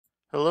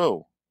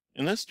Hello.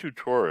 In this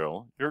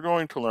tutorial, you're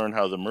going to learn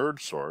how the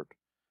merge sort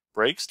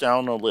breaks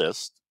down a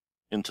list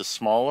into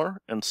smaller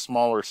and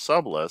smaller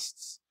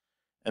sublists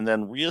and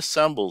then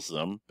reassembles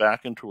them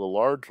back into a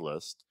large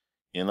list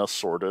in a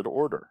sorted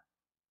order.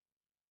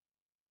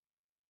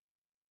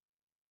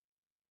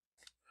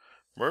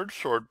 Merge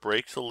sort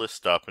breaks a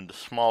list up into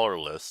smaller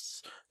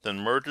lists, then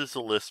merges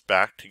the list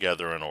back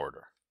together in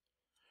order.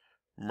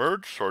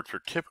 Merge sorts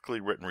are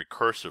typically written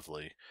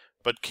recursively,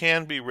 but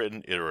can be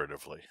written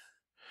iteratively.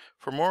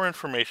 For more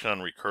information on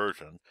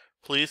recursion,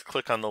 please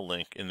click on the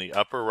link in the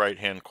upper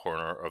right-hand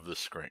corner of the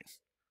screen.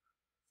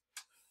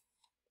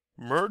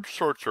 Merge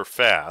sorts are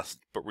fast,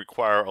 but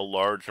require a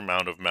large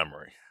amount of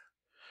memory.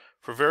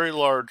 For very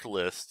large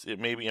lists, it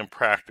may be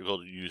impractical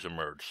to use a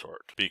merge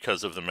sort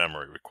because of the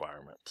memory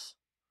requirements.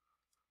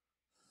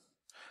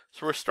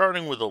 So we're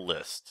starting with a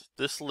list.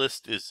 This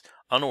list is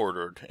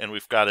unordered, and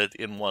we've got it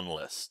in one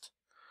list.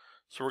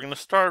 So we're going to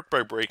start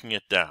by breaking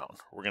it down.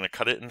 We're going to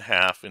cut it in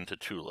half into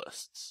two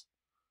lists.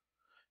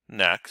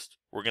 Next,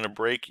 we're going to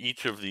break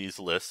each of these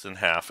lists in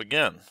half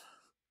again.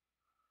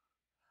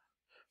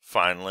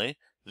 Finally,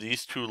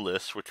 these two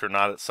lists, which are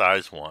not at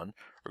size 1,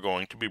 are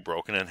going to be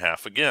broken in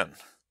half again.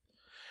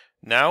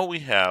 Now we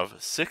have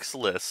 6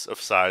 lists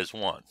of size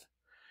 1.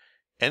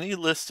 Any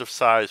list of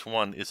size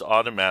 1 is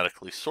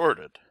automatically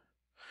sorted.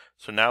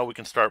 So now we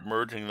can start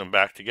merging them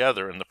back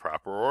together in the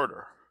proper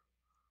order.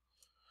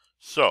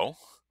 So,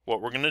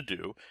 what we're going to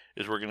do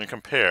is we're going to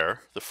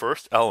compare the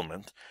first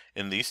element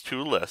in these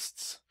two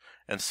lists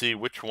and see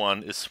which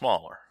one is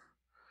smaller.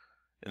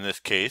 In this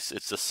case,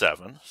 it's a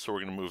 7, so we're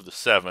going to move the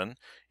 7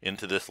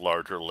 into this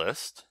larger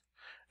list,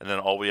 and then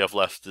all we have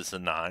left is the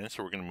 9,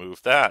 so we're going to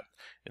move that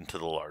into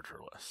the larger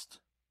list.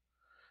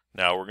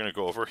 Now we're going to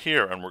go over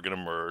here and we're going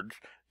to merge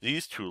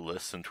these two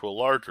lists into a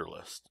larger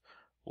list.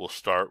 We'll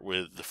start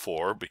with the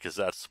 4 because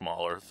that's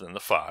smaller than the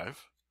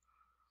 5,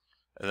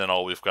 and then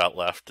all we've got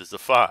left is the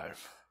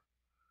 5.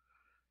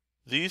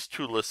 These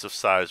two lists of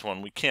size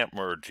 1 we can't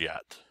merge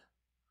yet.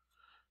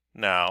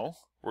 Now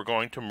we're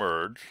going to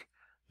merge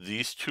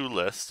these two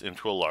lists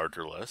into a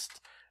larger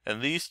list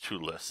and these two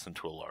lists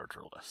into a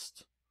larger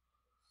list.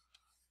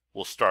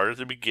 We'll start at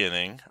the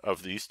beginning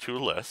of these two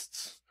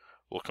lists.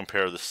 We'll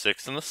compare the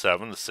 6 and the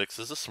 7. The 6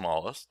 is the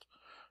smallest,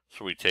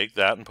 so we take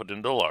that and put it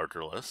into a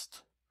larger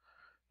list.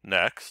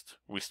 Next,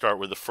 we start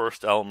with the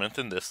first element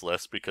in this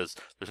list because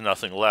there's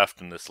nothing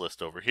left in this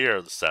list over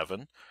here, the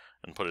 7,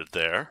 and put it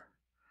there.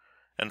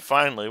 And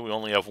finally, we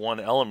only have one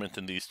element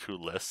in these two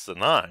lists, the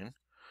 9,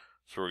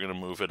 so we're going to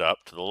move it up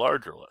to the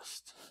larger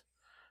list.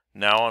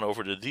 Now on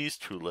over to these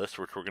two lists,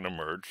 which we're going to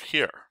merge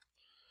here.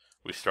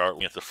 We start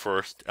with the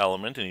first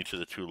element in each of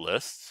the two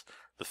lists.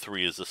 The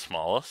 3 is the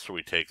smallest, so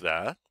we take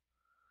that.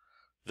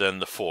 Then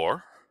the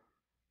 4,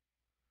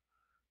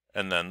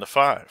 and then the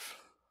 5.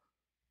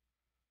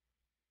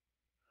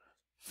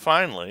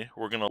 Finally,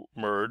 we're going to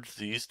merge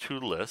these two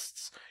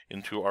lists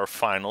into our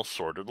final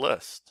sorted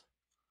list.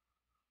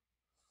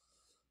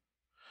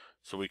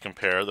 So we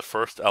compare the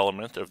first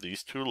element of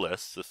these two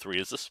lists. The 3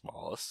 is the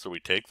smallest, so we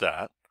take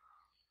that.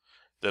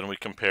 Then we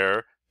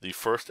compare the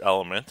first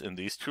element in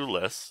these two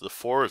lists. The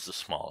 4 is the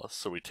smallest,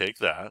 so we take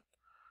that.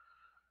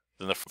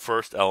 Then the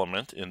first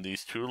element in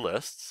these two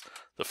lists.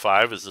 The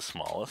 5 is the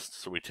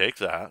smallest, so we take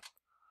that.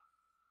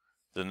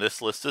 Then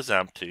this list is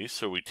empty,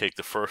 so we take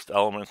the first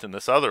element in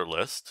this other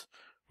list,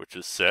 which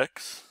is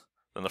 6.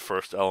 Then the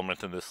first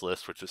element in this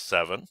list, which is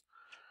 7.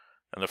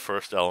 And the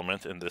first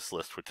element in this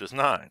list, which is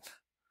 9.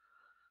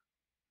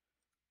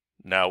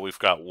 Now we've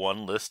got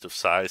one list of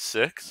size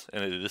 6,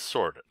 and it is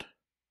sorted.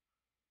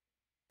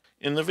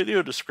 In the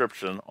video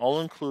description, I'll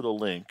include a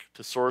link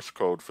to source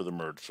code for the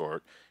merge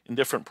sort in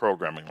different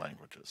programming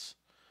languages.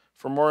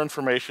 For more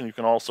information, you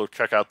can also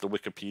check out the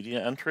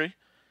Wikipedia entry.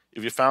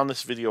 If you found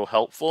this video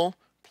helpful,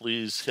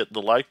 please hit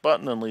the like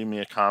button and leave me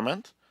a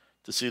comment.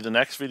 To see the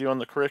next video in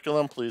the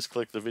curriculum, please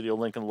click the video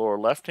link in the lower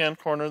left-hand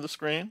corner of the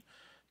screen.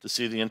 To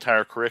see the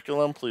entire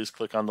curriculum, please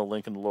click on the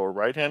link in the lower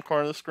right-hand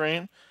corner of the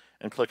screen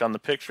and click on the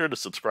picture to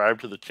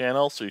subscribe to the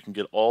channel so you can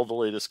get all the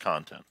latest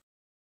content.